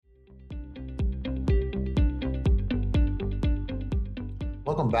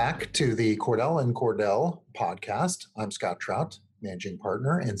Welcome back to the Cordell and Cordell podcast. I'm Scott Trout, managing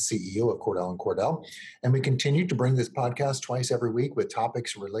partner and CEO of Cordell and Cordell. And we continue to bring this podcast twice every week with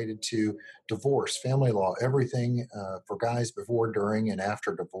topics related to divorce, family law, everything for guys before, during, and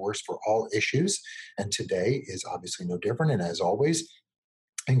after divorce for all issues. And today is obviously no different. And as always,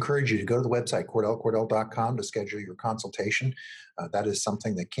 I encourage you to go to the website, CordellCordell.com, to schedule your consultation. That is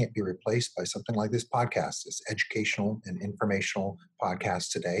something that can't be replaced by something like this podcast. It's educational and informational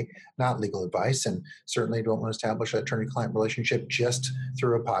podcast today, not legal advice, and certainly don't want to establish an attorney-client relationship just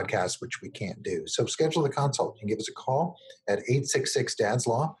through a podcast, which we can't do. So schedule the consult. You can give us a call at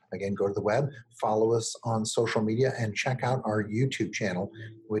 866-DADS-LAW. Again, go to the web, follow us on social media, and check out our YouTube channel,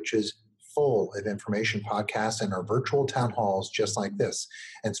 which is full of information podcasts and our virtual town halls just like this.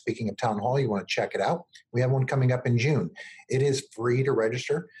 And speaking of town hall, you want to check it out. We have one coming up in June. It is free to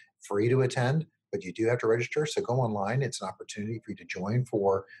register, free to attend, but you do have to register. So go online. It's an opportunity for you to join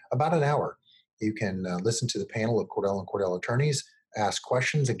for about an hour. You can listen to the panel of Cordell and Cordell attorneys, ask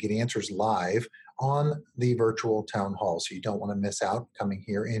questions, and get answers live on the virtual town hall. So you don't want to miss out, coming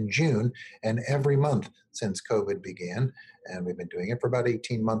here in June and every month since COVID began. And we've been doing it for about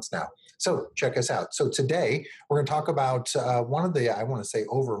 18 months now. So check us out. So today we're going to talk about one of the, I want to say,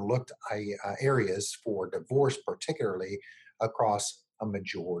 overlooked areas for divorce, particularly across a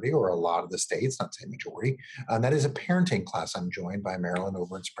majority or a lot of the states, not say majority, and that is a parenting class. I'm joined by Marilyn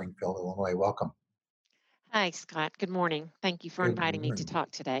over in Springfield, Illinois. Welcome. Hi, Scott. Good morning. Thank you for inviting me to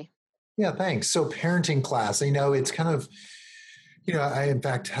talk today. Yeah, thanks. So parenting class, it's kind of, I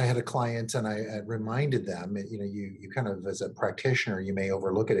had a client and I reminded them, you kind of, as a practitioner, you may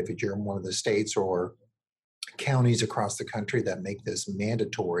overlook it if you're in one of the states or counties across the country that make this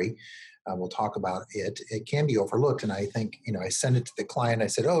mandatory. We'll talk about it. It can be overlooked. And I think, I sent it to the client. I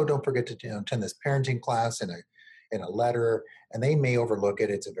said, oh, don't forget to attend this parenting class in a letter, and they may overlook it.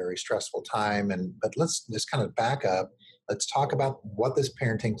 It's a very stressful time. But let's just kind of back up. Let's talk about what this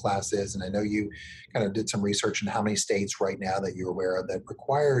parenting class is. And I know you kind of did some research in how many states right now that you're aware of that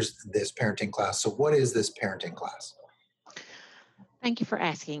requires this parenting class. So what is this parenting class? Thank you for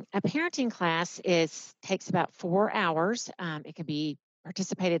asking. A parenting class takes about 4 hours. It can be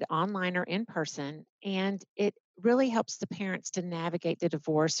participated online or in person, and it really helps the parents to navigate the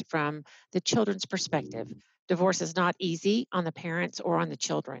divorce from the children's perspective. Divorce is not easy on the parents or on the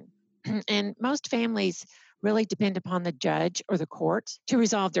children. And most families really depend upon the judge or the court to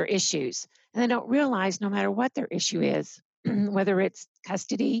resolve their issues. And they don't realize, no matter what their issue is, whether it's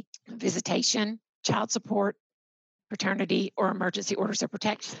custody, visitation, child support, paternity, or emergency orders of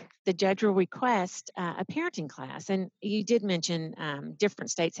protection, the judge will request a parenting class. And you did mention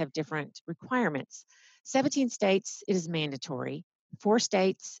different states have different requirements. 17 states, it is mandatory. 4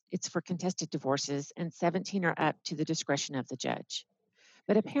 states, it's for contested divorces, and 17 are up to the discretion of the judge.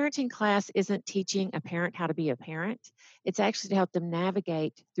 But a parenting class isn't teaching a parent how to be a parent. It's actually to help them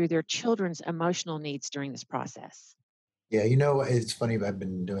navigate through their children's emotional needs during this process. Yeah, it's funny. I've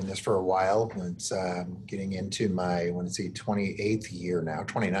been doing this for a while. It's getting into my, 28th year now,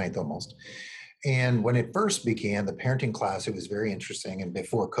 29th almost. And when it first began, the parenting class, it was very interesting. And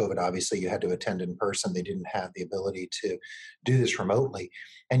before COVID, obviously, you had to attend in person. They didn't have the ability to do this remotely.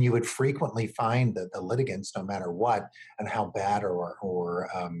 And you would frequently find that the litigants, no matter what and how bad or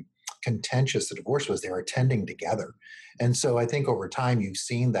contentious the divorce was, they were attending together. And so I think over time, you've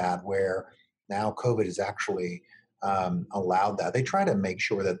seen that where now COVID has actually allowed that. They try to make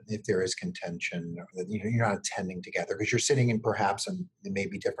sure that if there is contention, that you're not attending together because you're sitting in perhaps, and it may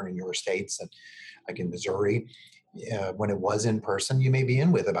be different in your states, and like in Missouri, when it was in person, you may be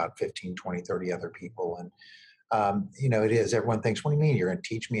in with about 15, 20, 30 other people. And, it is, everyone thinks, what do you mean? You're going to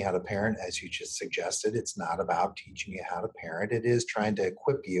teach me how to parent, as you just suggested. It's not about teaching you how to parent. It is trying to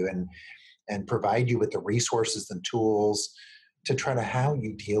equip you and provide you with the resources and tools to try to how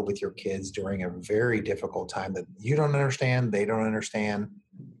you deal with your kids during a very difficult time that you don't understand, they don't understand.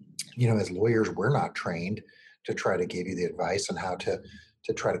 As lawyers, we're not trained to try to give you the advice on how to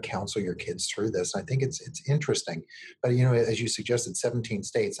try to counsel your kids through this. And I think it's interesting. But, as you suggested, 17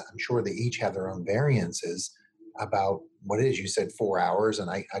 states, I'm sure they each have their own variances about what it is. You said 4 hours, and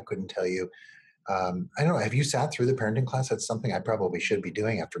I couldn't tell you. I don't know. Have you sat through the parenting class? That's something I probably should be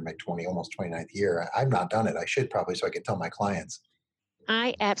doing after my almost 29th year. I've not done it. I should probably, so I could tell my clients.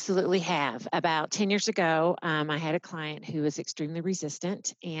 I absolutely have. About 10 years ago, I had a client who was extremely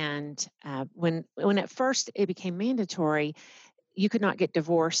resistant. And when at first it became mandatory, you could not get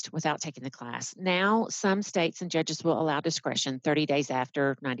divorced without taking the class. Now, some states and judges will allow discretion 30 days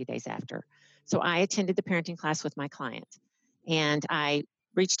after, 90 days after. So I attended the parenting class with my client. And I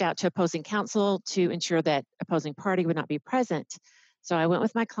reached out to opposing counsel to ensure that opposing party would not be present. So I went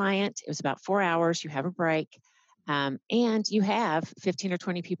with my client. It was about 4 hours. You have a break. And you have 15 or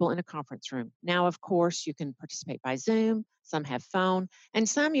 20 people in a conference room. Now, of course, you can participate by Zoom, some have phone, and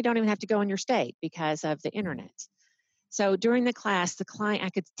some you don't even have to go in your state because of the internet. So during the class, I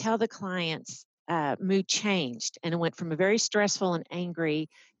could tell the client's mood changed and it went from a very stressful and angry,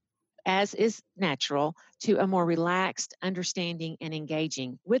 as is natural, to a more relaxed, understanding, and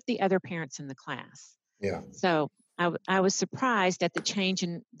engaging with the other parents in the class. Yeah. So I was surprised at the change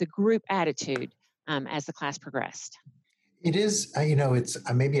in the group attitude as the class progressed. It is, it's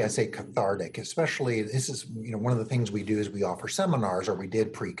maybe I say cathartic, especially this is, one of the things we do is we offer seminars, or we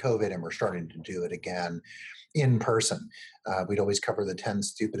did pre-COVID, and we're starting to do it again in person. We'd always cover the 10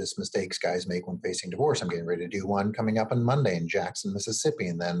 stupidest mistakes guys make when facing divorce. I'm getting ready to do one coming up on Monday in Jackson, Mississippi.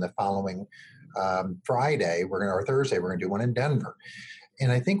 And then the following Friday, or Thursday, we're going to do one in Denver.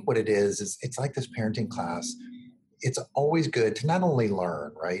 And I think what it is it's like this parenting class. It's always good to not only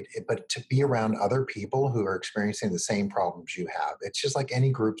learn, right, but to be around other people who are experiencing the same problems you have. It's just like any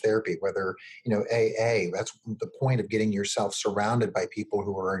group therapy, whether, AA, that's the point of getting yourself surrounded by people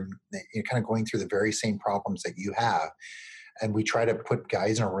who are kind of going through the very same problems that you have. And we try to put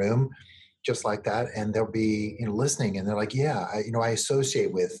guys in a room just like that, and they'll be listening, and they're like, yeah, I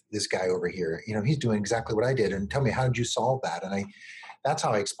associate with this guy over here, he's doing exactly what I did, and tell me, how did you solve that? And that's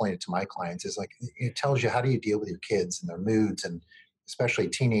how I explain it to my clients, is like, it tells you, how do you deal with your kids and their moods, and especially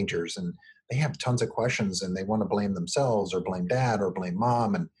teenagers, and they have tons of questions and they want to blame themselves or blame dad or blame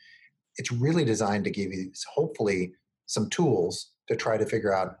mom. And it's really designed to give you, hopefully, some tools to try to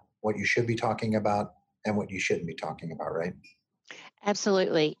figure out what you should be talking about and what you shouldn't be talking about, right?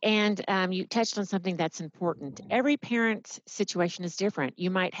 Absolutely. And you touched on something that's important. Every parent's situation is different. You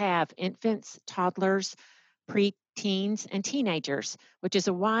might have infants, toddlers, preteens, and teenagers, which is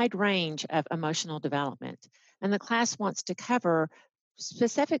a wide range of emotional development. And the class wants to cover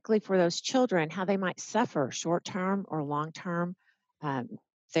specifically for those children how they might suffer short term or long term um,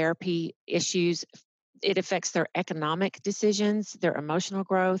 therapy issues. It affects their economic decisions, their emotional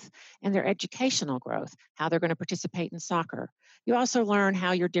growth, and their educational growth, how they're going to participate in soccer. You also learn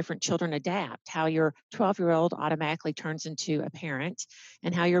how your different children adapt, how your 12-year-old automatically turns into a parent,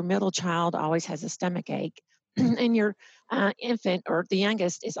 and how your middle child always has a stomach ache, and your infant or the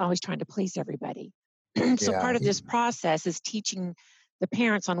youngest is always trying to please everybody. So Yeah. part of this process is teaching the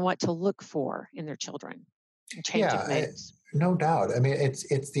parents on what to look for in their children and change of Yeah, moods. no doubt. I mean,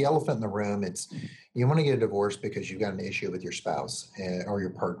 it's the elephant in the room. It's, you want to get a divorce because you've got an issue with your spouse, or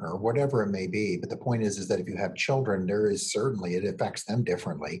your partner, or whatever it may be. But the point is that if you have children, there is certainly, it affects them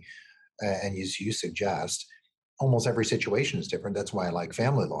differently. And as you suggest, almost every situation is different. That's why I like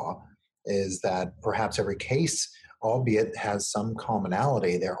family law, is that perhaps every case, albeit has some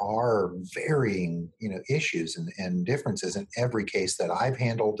commonality, there are varying, issues and differences in every case that I've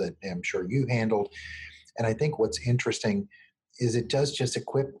handled, that I'm sure you handled. And I think what's interesting is it does just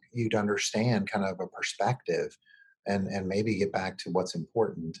equip you to understand kind of a perspective, and maybe get back to what's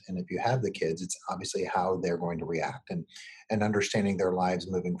important. And if you have the kids, it's obviously how they're going to react, and understanding their lives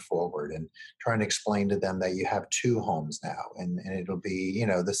moving forward, and trying to explain to them that you have two homes now, and it'll be,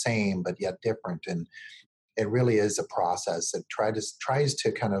 the same but yet different. And it really is a process that tries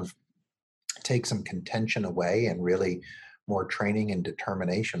to kind of take some contention away, and really more training and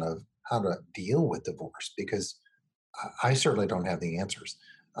determination of how to deal with divorce, because I certainly don't have the answers.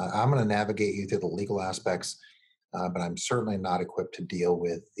 I'm going to navigate you through the legal aspects, but I'm certainly not equipped to deal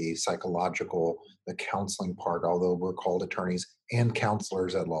with the psychological, the counseling part, although we're called attorneys and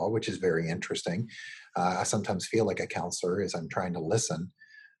counselors at law, which is very interesting. I sometimes feel like a counselor as I'm trying to listen.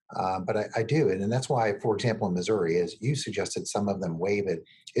 But I do. And that's why, for example, in Missouri, as you suggested, some of them waive it.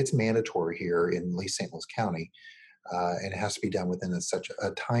 It's mandatory here in at least St. Louis County, and it has to be done within such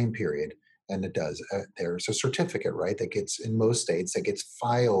a time period. And it does. There's a certificate, right, that gets, in most states, that gets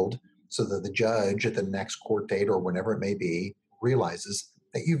filed so that the judge at the next court date or whenever it may be realizes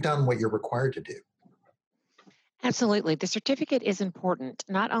that you've done what you're required to do. Absolutely. The certificate is important.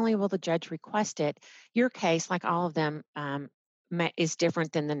 Not only will the judge request it, your case, like all of them, is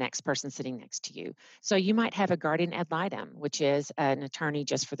different than the next person sitting next to you. So you might have a guardian ad litem, which is an attorney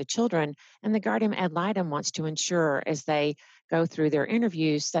just for the children. And the guardian ad litem wants to ensure, as they go through their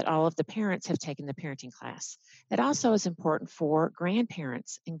interviews, that all of the parents have taken the parenting class. It also is important for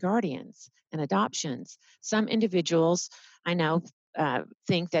grandparents and guardians and adoptions. Some individuals I know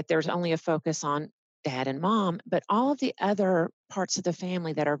think that there's only a focus on dad and mom, but all of the other parts of the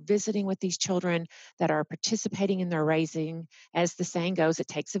family that are visiting with these children, that are participating in their raising, as the saying goes, it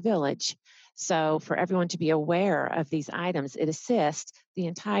takes a village. So, for everyone to be aware of these items, it assists the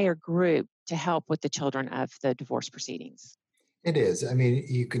entire group to help with the children of the divorce proceedings. It is. I mean,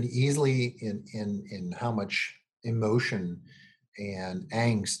 you can easily in how much emotion and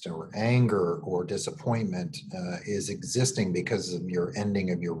angst or anger or disappointment is existing because of your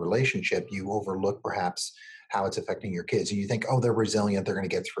ending of your relationship, you overlook perhaps how it's affecting your kids. And you think, oh, they're resilient, they're going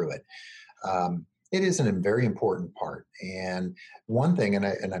to get through it. It is a very important part. And one thing, and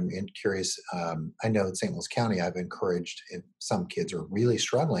I'm curious, I know in St. Louis County, I've encouraged if some kids are really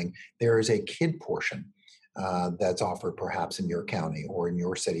struggling, there is a kid portion that's offered perhaps in your county or in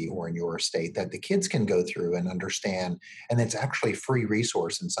your city or in your state that the kids can go through and understand. And it's actually a free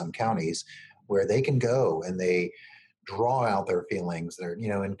resource in some counties where they can go and they draw out their feelings,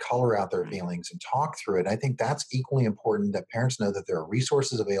 and color out their Right. feelings and talk through it. I think that's equally important that parents know that there are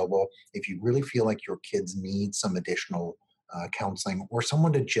resources available if you really feel like your kids need some additional counseling or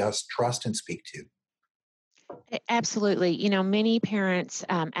someone to just trust and speak to. Absolutely. Many parents,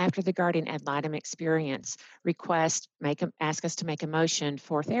 after the guardian ad litem experience, ask us to make a motion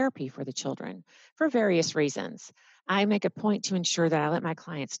for therapy for the children for various reasons. I make a point to ensure that I let my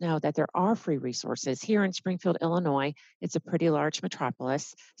clients know that there are free resources here in Springfield, Illinois. It's a pretty large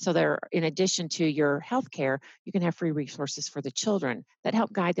metropolis. So there, in addition to your health care, you can have free resources for the children that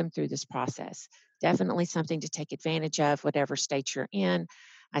help guide them through this process. Definitely something to take advantage of, whatever state you're in.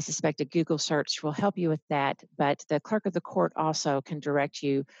 I suspect a Google search will help you with that, but the clerk of the court also can direct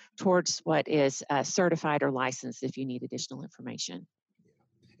you towards what is certified or licensed if you need additional information.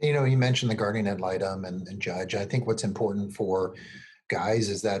 You mentioned the guardian ad litem and judge. I think what's important for guys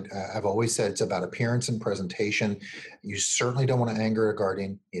is that I've always said it's about appearance and presentation. You certainly don't want to anger a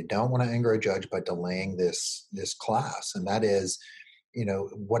guardian. You don't want to anger a judge by delaying this class, and that is,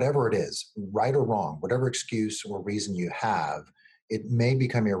 whatever it is, right or wrong, whatever excuse or reason you have, it may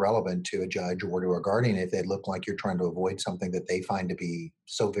become irrelevant to a judge or to a guardian if they look like you're trying to avoid something that they find to be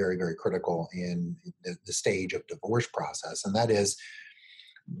so very, very critical in the stage of divorce process, and that is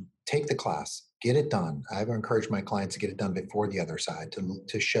take the class, get it done. I've encouraged my clients to get it done before the other side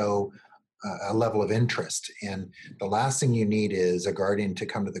to show a level of interest. And the last thing you need is a guardian to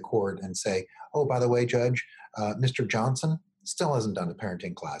come to the court and say, "Oh, by the way, Judge, Mr. Johnson still hasn't done a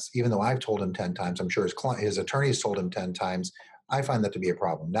parenting class, even though I've told him 10 times. I'm sure his attorney has told him 10 times. I find that to be a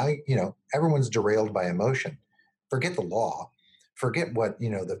problem." Now, everyone's derailed by emotion. Forget the law. Forget what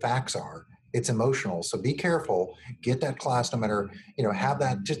the facts are. It's emotional. So be careful. Get that class, no matter have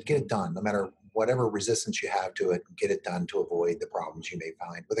that. Just get it done, no matter whatever resistance you have to it. Get it done to avoid the problems you may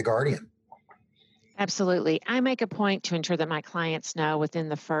find with a guardian. Absolutely. I make a point to ensure that my clients know within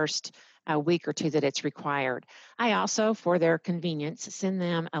the first week or two that it's required. I also, for their convenience, send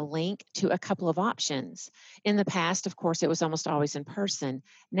them a link to a couple of options. In the past, of course, it was almost always in person.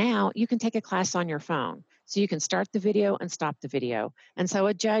 Now you can take a class on your phone. So you can start the video and stop the video. And so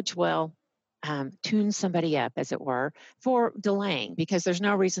a judge will tune somebody up, as it were, for delaying because there's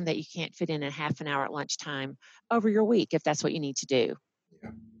no reason that you can't fit in a half an hour at lunchtime over your week if that's what you need to do.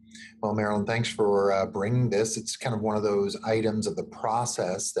 Yeah. Well, Marilyn, thanks for bringing this. It's kind of one of those items of the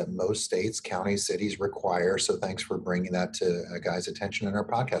process that most states, counties, cities require. So thanks for bringing that to guys' attention in our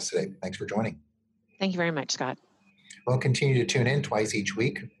podcast today. Thanks for joining. Thank you very much, Scott. Well, continue to tune in twice each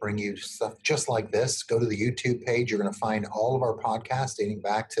week, bring you stuff just like this. Go to the YouTube page. You're going to find all of our podcasts dating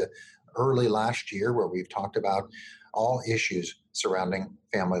back to early last year, where we've talked about all issues surrounding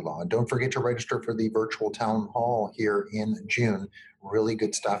family law. And don't forget to register for the virtual town hall here in June. Really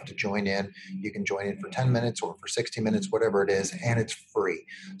good stuff to join in. You can join in for 10 minutes or for 60 minutes, whatever it is, and it's free.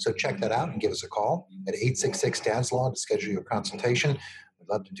 So check that out and give us a call at 866 DADS Law to schedule your consultation. We'd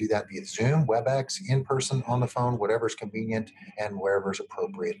love to do that via Zoom, WebEx, in person, on the phone, whatever's convenient and wherever's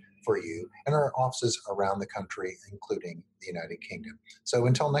appropriate for you. And our offices around the country, including the United Kingdom. So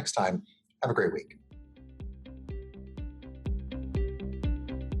until next time, have a great week.